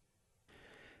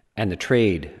 And the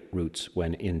trade routes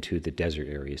went into the desert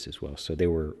areas as well. So they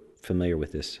were familiar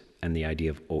with this and the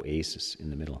idea of oasis in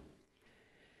the middle.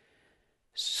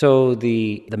 So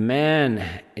the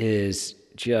man is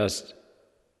just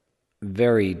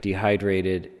very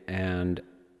dehydrated, and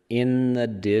in the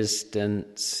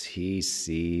distance he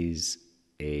sees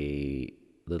a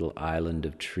little island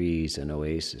of trees, an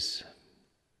oasis.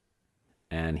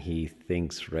 And he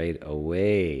thinks right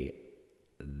away,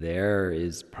 there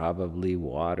is probably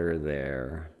water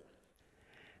there.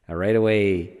 And right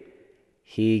away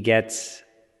he gets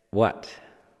what?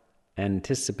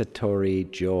 Anticipatory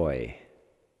joy.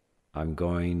 I'm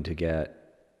going to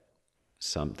get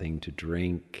something to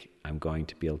drink. I'm going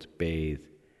to be able to bathe.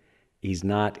 He's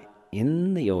not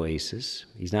in the oasis.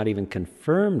 He's not even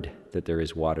confirmed that there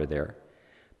is water there,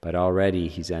 but already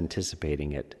he's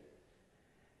anticipating it.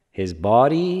 His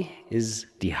body is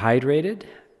dehydrated,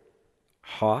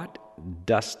 hot,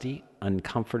 dusty,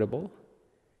 uncomfortable,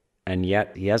 and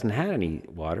yet he hasn't had any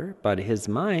water, but his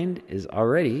mind is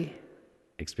already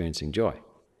experiencing joy.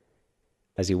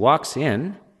 As he walks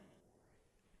in,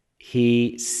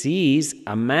 he sees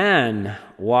a man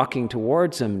walking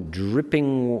towards him,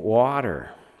 dripping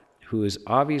water, who has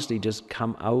obviously just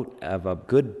come out of a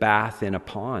good bath in a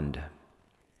pond,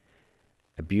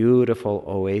 a beautiful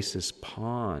oasis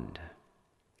pond.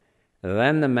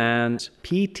 Then the man's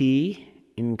piti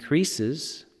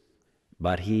increases,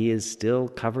 but he is still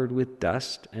covered with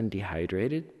dust and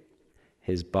dehydrated.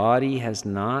 His body has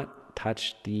not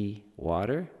touched the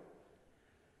water.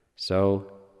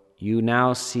 So you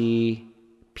now see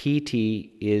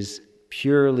piti is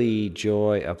purely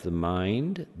joy of the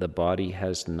mind. The body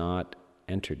has not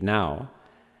entered. Now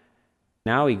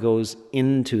he goes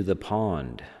into the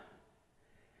pond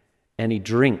and he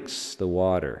drinks the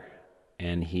water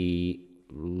and he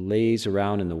lays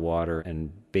around in the water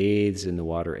and bathes in the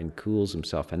water and cools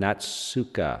himself. And that's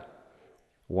sukha.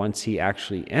 Once he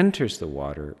actually enters the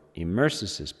water,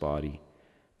 immerses his body,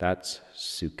 that's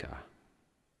sukha.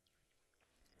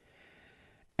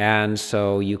 And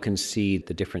so you can see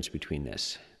the difference between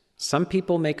this. Some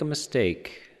people make a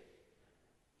mistake.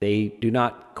 They do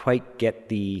not quite get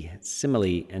the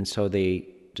simile, and so they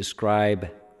describe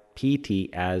piti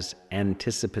as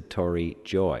anticipatory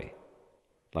joy,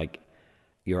 like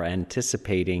you're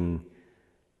anticipating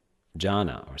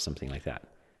jhana or something like that.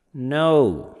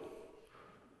 No,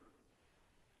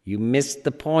 you missed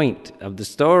the point of the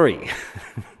story.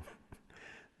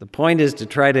 The point is to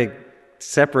try to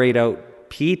separate out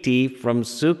piti from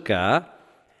sukha,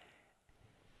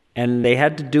 and they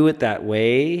had to do it that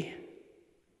way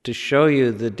to show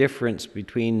you the difference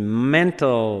between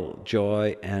mental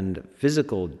joy and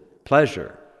physical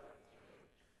pleasure.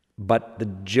 But the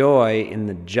joy in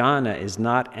the jhana is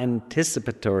not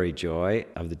anticipatory joy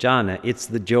of the jhana, it's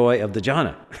the joy of the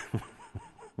jhana.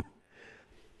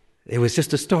 It was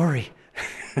just a story.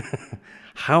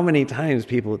 How many times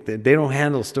people, they don't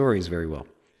handle stories very well.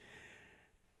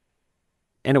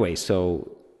 Anyway,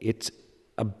 so it's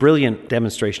a brilliant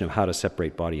demonstration of how to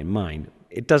separate body and mind.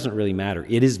 It doesn't really matter.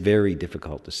 It is very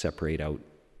difficult to separate out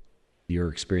your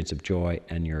experience of joy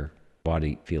and your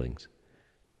body feelings.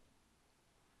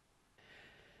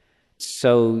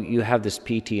 So you have this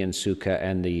piti and sukha,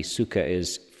 and the sukha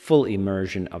is full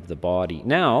immersion of the body.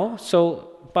 Now, so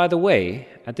by the way,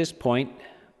 at this point,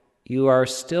 you are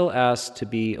still asked to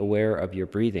be aware of your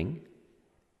breathing,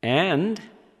 and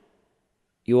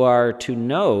you are to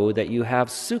know that you have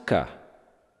sukha.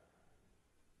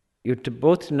 You're to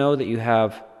both know that you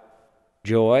have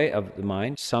joy of the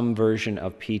mind, some version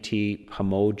of piti,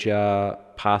 pamoja,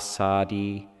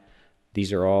 passaddhi.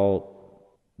 These are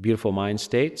all beautiful mind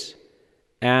states.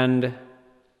 And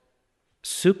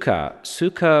sukha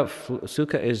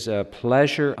is a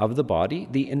pleasure of the body,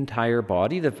 the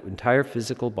entire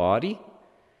physical body.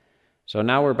 So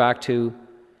now we're back to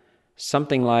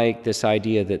something like this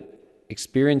idea that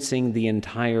experiencing the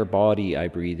entire body I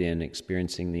breathe in,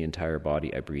 experiencing the entire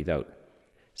body I breathe out.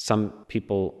 Some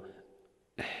people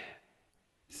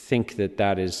think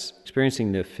that is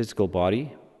experiencing the physical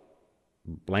body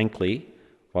blankly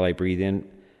while I breathe in.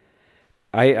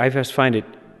 I just find it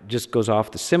just goes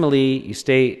off the simile. You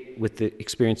stay with the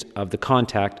experience of the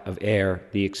contact of air,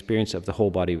 the experience of the whole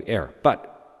body of air.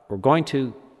 But we're going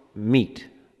to meet.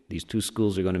 These two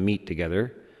schools are going to meet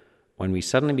together when we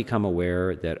suddenly become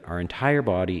aware that our entire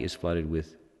body is flooded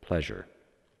with pleasure.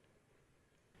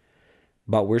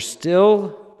 But we're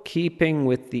still keeping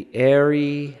with the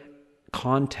airy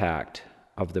contact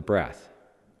of the breath.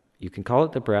 You can call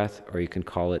it the breath or you can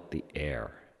call it the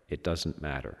air. It doesn't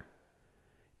matter.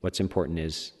 What's important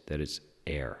is that it's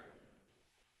air.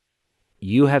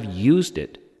 You have used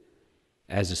it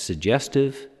as a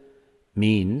suggestive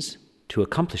means to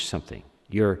accomplish something.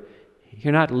 You're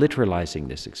not literalizing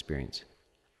this experience.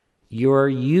 You're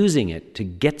using it to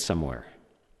get somewhere.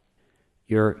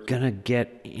 You're going to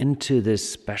get into this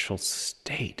special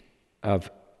state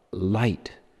of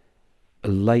light,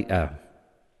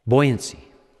 buoyancy.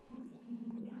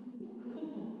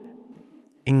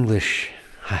 English,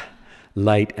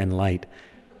 light and light.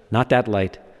 Not that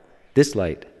light, this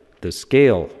light, the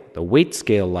scale, the weight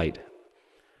scale light.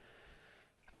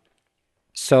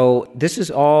 So this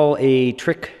is all a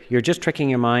trick. You're just tricking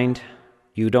your mind.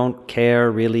 You don't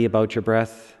care really about your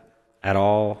breath at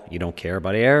all. You don't care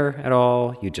about air at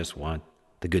all. You just want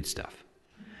the good stuff.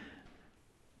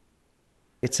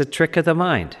 It's a trick of the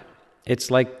mind.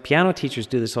 It's like piano teachers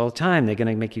do this all the time. They're going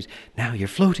to make you, now you're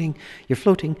floating,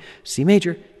 C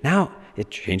major. Now it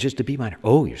changes to B minor.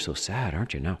 Oh, you're so sad,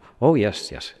 aren't you now? Oh,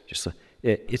 yes.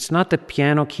 It's not the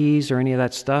piano keys or any of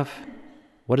that stuff.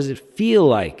 What does it feel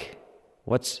like?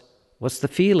 What's the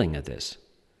feeling of this?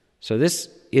 So this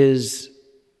is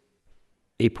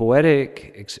a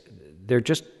poetic, they're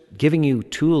just giving you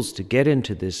tools to get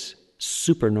into this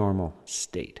supernormal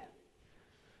state.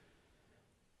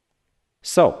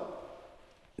 So,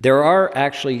 there are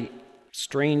actually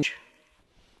strange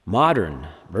modern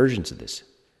versions of this,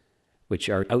 which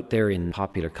are out there in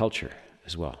popular culture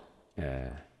as well.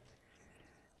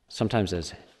 Sometimes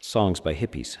as songs by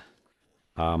hippies.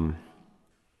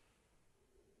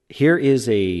 Here is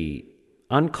a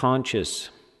unconscious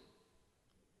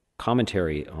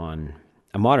commentary on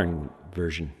a modern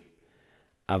version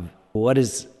of what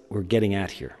is we're getting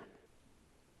at here.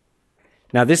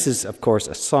 Now, this is, of course,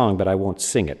 a song, but I won't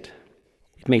sing it.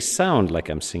 It may sound like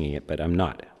I'm singing it, but I'm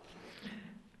not.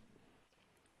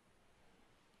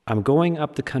 I'm going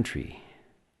up the country.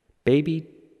 Baby,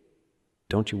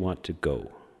 don't you want to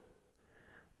go?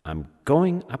 I'm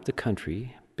going up the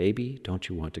country. Baby, don't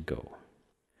you want to go?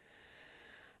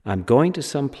 I'm going to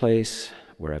some place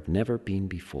where I've never been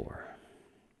before.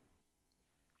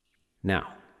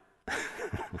 Now,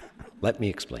 let me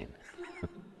explain.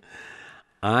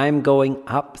 I'm going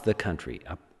up the country,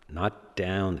 up, not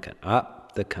down the country,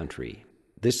 up the country.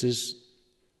 This is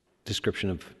description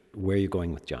of where you're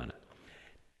going with jhana.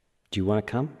 Do you want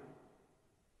to come?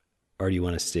 Or do you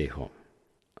want to stay home?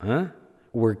 Huh?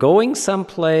 We're going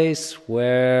someplace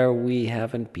where we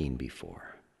haven't been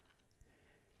before.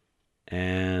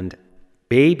 And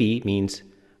baby means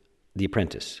the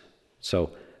apprentice.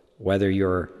 So whether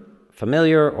you're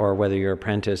familiar or whether you're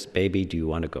apprentice, baby, do you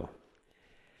want to go?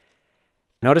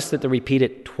 Notice that they repeat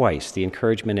it twice. The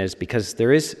encouragement is because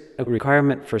there is a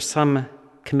requirement for some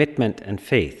commitment and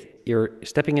faith. You're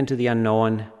stepping into the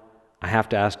unknown. I have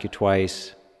to ask you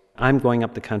twice. I'm going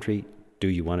up the country. Do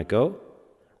you want to go?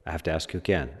 I have to ask you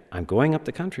again. I'm going up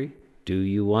the country. Do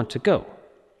you want to go?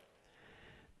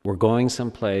 We're going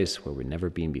someplace where we've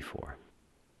never been before.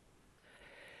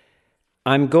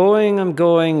 I'm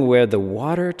going where the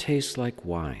water tastes like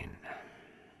wine.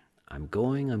 I'm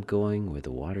going where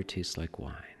the water tastes like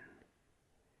wine.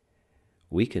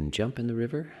 We can jump in the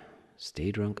river,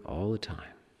 stay drunk all the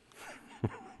time.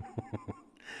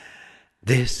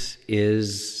 This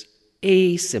is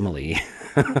a simile.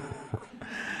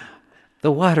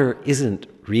 The water isn't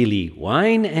really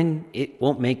wine and it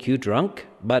won't make you drunk,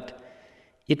 but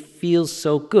it feels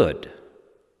so good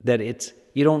that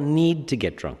you don't need to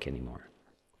get drunk anymore.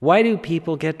 Why do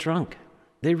people get drunk?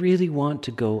 They really want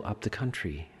to go up the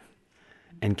country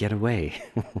and get away.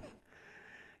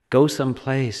 Go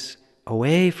someplace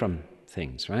away from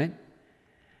things, right?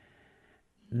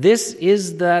 This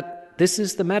is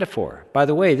the metaphor. By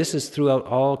the way, this is throughout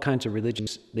all kinds of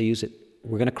religions. They use it.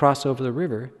 We're going to cross over the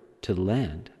river to the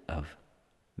land of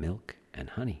milk and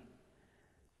honey,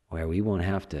 where we won't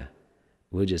have to,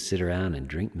 we'll just sit around and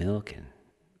drink milk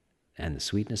and the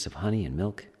sweetness of honey and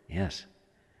milk. Yes.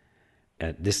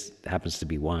 This happens to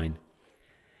be wine.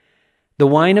 The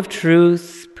wine of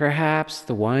truth, perhaps,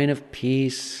 the wine of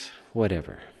peace,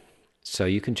 whatever. So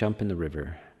you can jump in the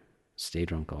river, stay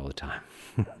drunk all the time.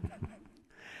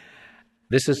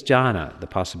 This is jhana, the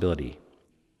possibility.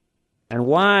 And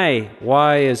why?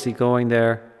 Why is he going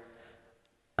there?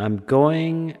 I'm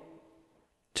going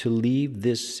to leave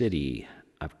this city.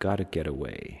 I've got to get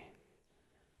away.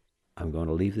 I'm going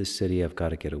to leave this city. I've got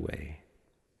to get away.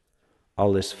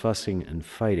 All this fussing and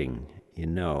fighting,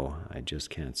 I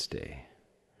just can't stay.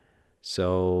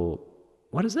 So,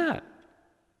 what is that?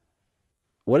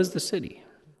 What is the city?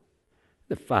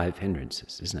 The 5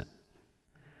 hindrances, isn't it?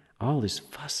 All this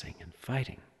fussing and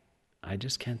fighting. I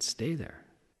just can't stay there.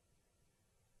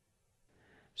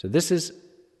 So this is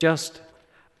just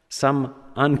some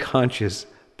unconscious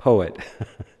poet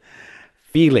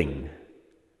feeling.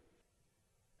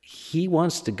 He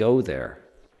wants to go there.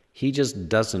 He just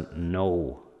doesn't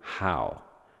know how.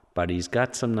 But he's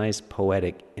got some nice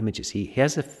poetic images. He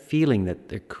has a feeling that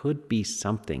there could be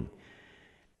something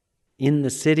in the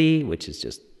city, which is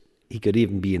just, he could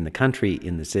even be in the country,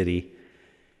 in the city.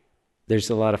 There's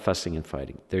a lot of fussing and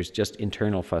fighting. There's just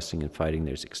internal fussing and fighting.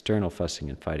 There's external fussing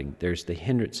and fighting. There's the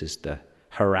hindrances, the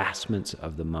harassments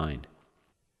of the mind.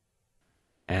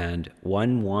 And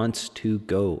one wants to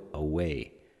go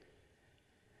away.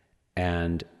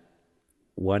 And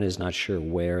one is not sure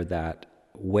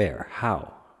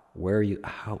how. Where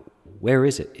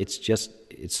is it?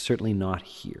 It's certainly not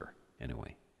here,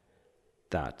 anyway.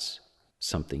 That's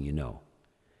something you know.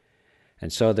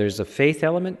 And so there's a faith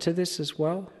element to this as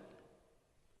well.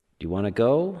 Do you want to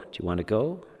go? Do you want to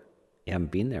go? You haven't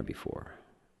been there before.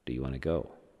 Do you want to go?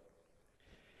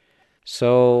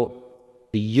 So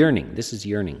the yearning, this is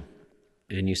yearning.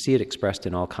 And you see it expressed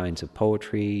in all kinds of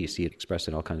poetry, you see it expressed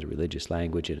in all kinds of religious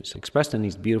language, and it's expressed in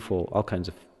these all kinds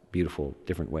of beautiful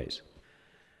different ways.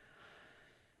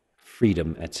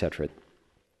 Freedom, etc.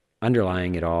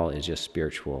 Underlying it all is just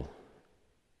spiritual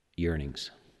yearnings.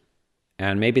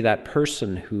 And maybe that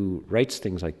person who writes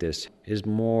things like this is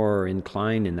more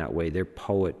inclined in that way. They're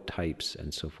poet types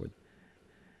and so forth.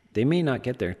 They may not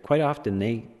get there. Quite often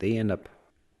they end up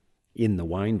in the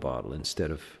wine bottle instead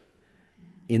of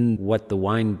in what the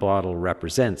wine bottle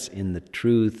represents, in the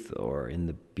truth or in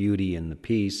the beauty and the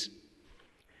peace.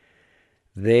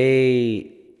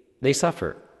 They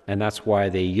suffer, and that's why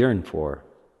they yearn for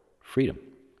freedom.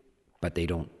 But they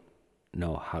don't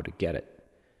know how to get it.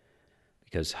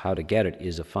 Because how to get it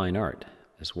is a fine art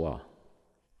as well.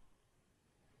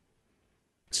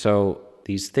 So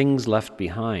these things left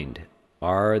behind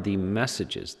are the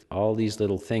messages, all these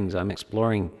little things. I'm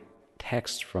exploring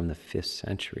texts from the 5th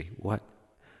century.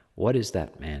 What is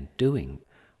that man doing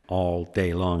all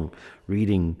day long,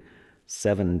 reading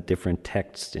 7 different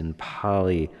texts in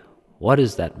Pali? What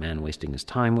is that man wasting his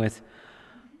time with?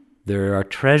 There are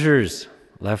treasures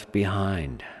left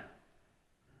behind.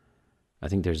 I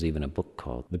think there's even a book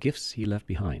called The Gifts He Left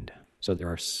Behind. So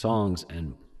there are songs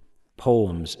and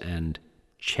poems and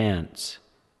chants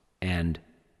and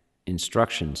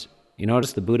instructions. You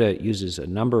notice the Buddha uses a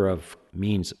number of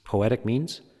means, poetic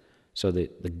means. So the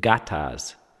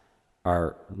gathas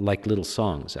are like little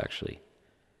songs, actually.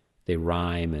 They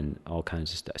rhyme and all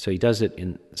kinds of stuff. So he does it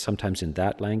sometimes in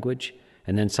that language,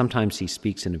 and then sometimes he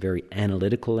speaks in a very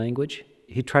analytical language.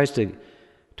 He tries to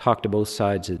talk to both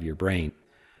sides of your brain.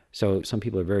 So some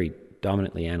people are very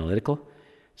dominantly analytical.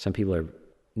 Some people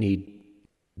need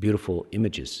beautiful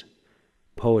images,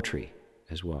 poetry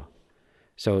as well.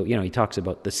 So, he talks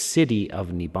about the city of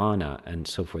Nibbana and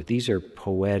so forth. These are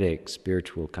poetic,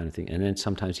 spiritual kind of thing. And then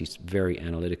sometimes he's very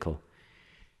analytical.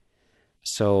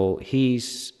 So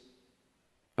he's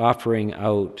offering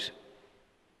out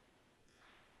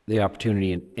the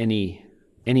opportunity in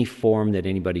any form that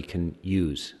anybody can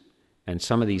use. And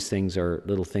some of these things are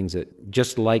little things that,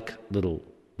 just like little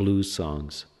blues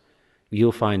songs,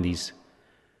 you'll find these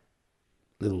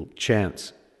little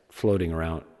chants floating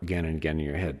around again and again in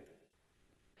your head.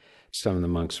 Some of the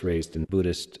monks raised in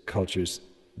Buddhist cultures,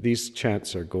 these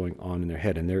chants are going on in their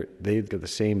head, and they've got the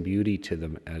same beauty to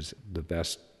them as the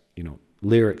best,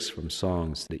 lyrics from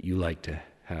songs that you like to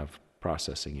have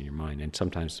processing in your mind, and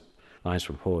sometimes lines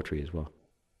from poetry as well.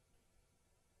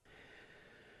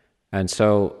 And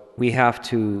so we have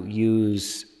to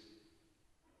use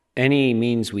any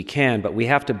means we can, but we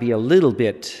have to be a little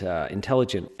bit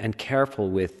intelligent and careful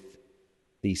with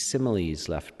the similes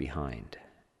left behind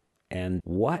and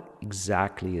what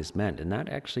exactly is meant. And that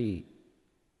actually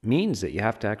means that you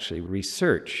have to actually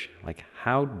research, like,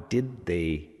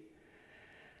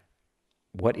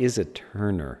 what is a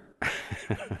turner?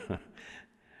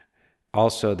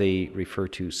 Also, they refer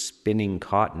to spinning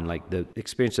cotton, like the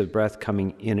experience of breath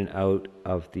coming in and out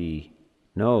of the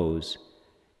nose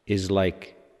is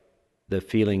like the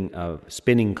feeling of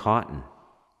spinning cotton.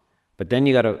 But then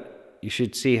you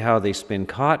should see how they spin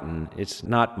cotton. It's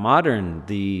not modern.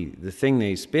 The thing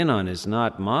they spin on is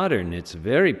not modern. It's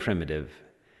very primitive.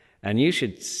 And you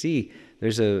should see,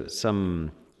 there's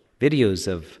some videos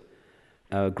of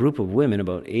a group of women,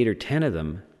 about 8 or 10 of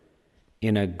them,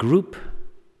 in a group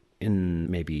in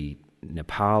maybe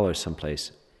Nepal or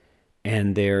someplace,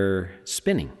 and they're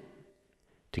spinning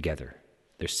together.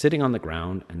 They're sitting on the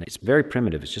ground, and it's very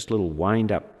primitive. It's just little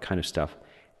wind-up kind of stuff.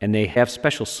 And they have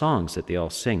special songs that they all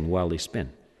sing while they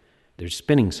spin. They're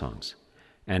spinning songs.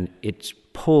 And it's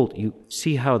pulled, you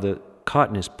see how the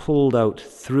cotton is pulled out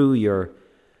through your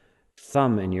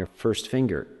thumb and your first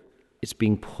finger. It's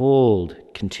being pulled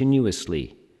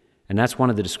continuously. And that's one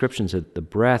of the descriptions of the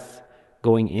breath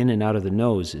going in and out of the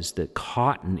nose, is that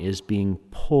cotton is being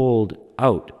pulled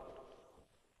out.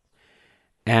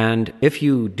 And if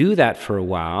you do that for a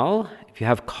while, if you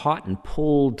have cotton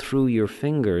pulled through your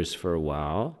fingers for a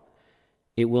while,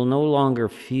 it will no longer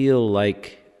feel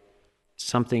like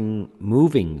something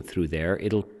moving through there.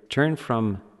 It'll turn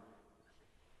from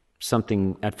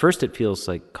something, at first it feels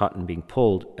like cotton being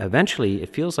pulled. Eventually,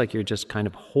 it feels like you're just kind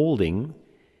of holding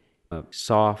a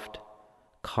soft,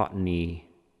 cottony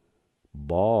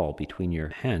ball between your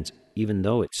hands, even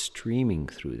though it's streaming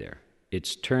through there.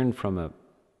 It's turned from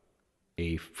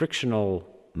a frictional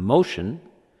motion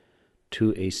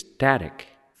to a static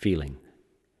feeling.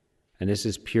 And this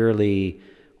is purely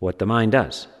what the mind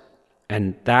does.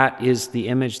 And that is the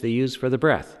image they use for the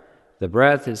breath. The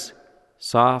breath is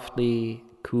softly,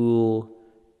 cool,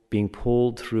 being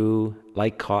pulled through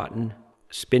like cotton,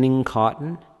 spinning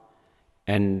cotton.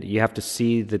 And you have to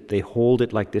see that they hold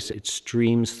it like this. It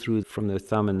streams through from the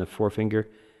thumb and the forefinger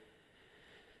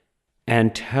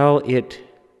until it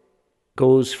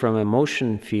goes from a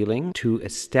motion feeling to a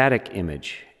static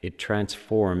image. It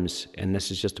transforms, and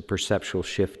this is just a perceptual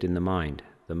shift in the mind.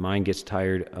 The mind gets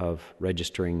tired of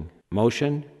registering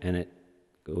motion, and it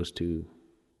goes to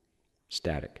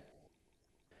static.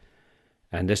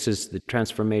 And this is the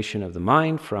transformation of the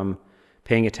mind from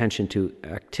paying attention to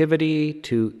activity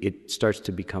to it starts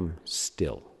to become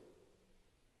still.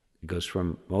 It goes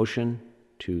from motion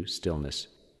to stillness.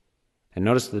 And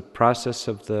notice the process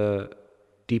of the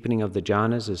deepening of the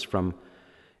jhanas is from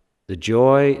the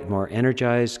joy, more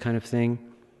energized kind of thing.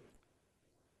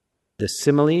 The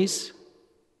similes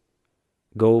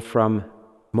go from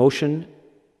motion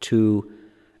to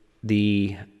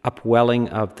the upwelling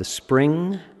of the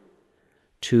spring,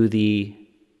 to the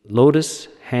lotus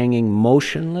hanging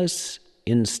motionless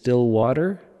in still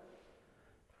water,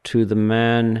 to the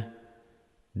man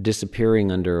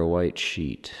disappearing under a white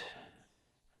sheet.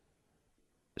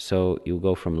 So you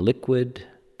go from liquid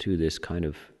to this kind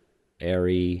of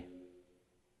airy,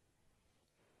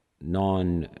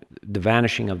 the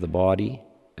vanishing of the body,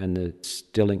 and the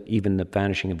stilling, even the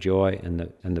vanishing of joy, and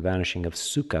the vanishing of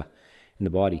sukha in the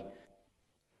body.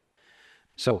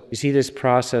 So you see this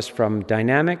process from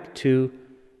dynamic to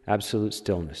absolute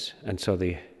stillness. And so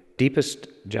the deepest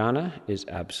jhana is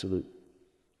absolute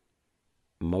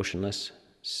motionless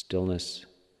stillness.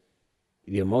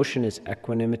 The emotion is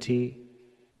equanimity,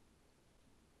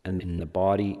 and in the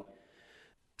body,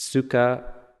 sukha,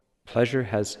 pleasure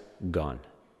has gone.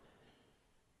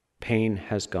 Pain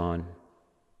has gone.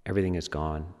 Everything is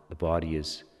gone. The body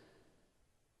is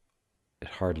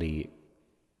hardly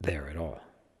there at all.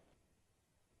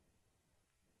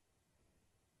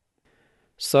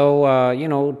 So,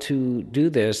 to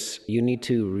do this, you need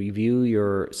to review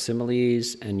your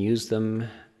similes and use them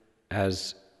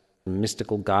as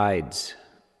mystical guides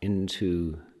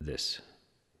into this.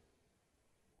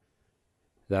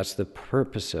 That's the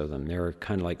purpose of them. They're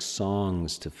kind of like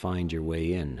songs to find your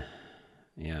way in.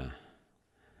 Yeah.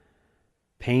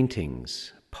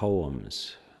 Paintings,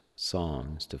 poems,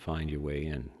 songs to find your way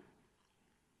in.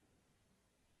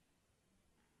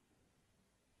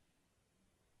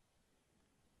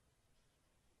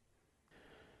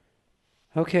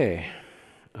 Okay,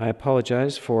 I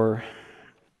apologize for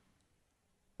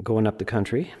going up the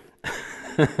country.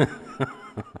 But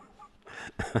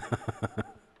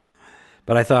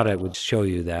I thought I would show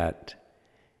you that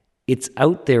it's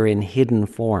out there in hidden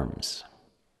forms.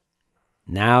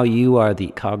 Now you are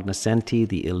the cognoscenti,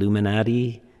 the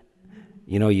illuminati.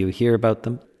 You hear about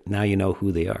them. Now you know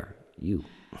who they are. You.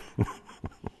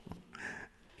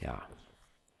 Yeah.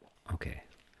 Okay.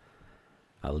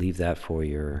 I'll leave that for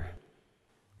your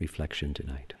reflection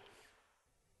tonight.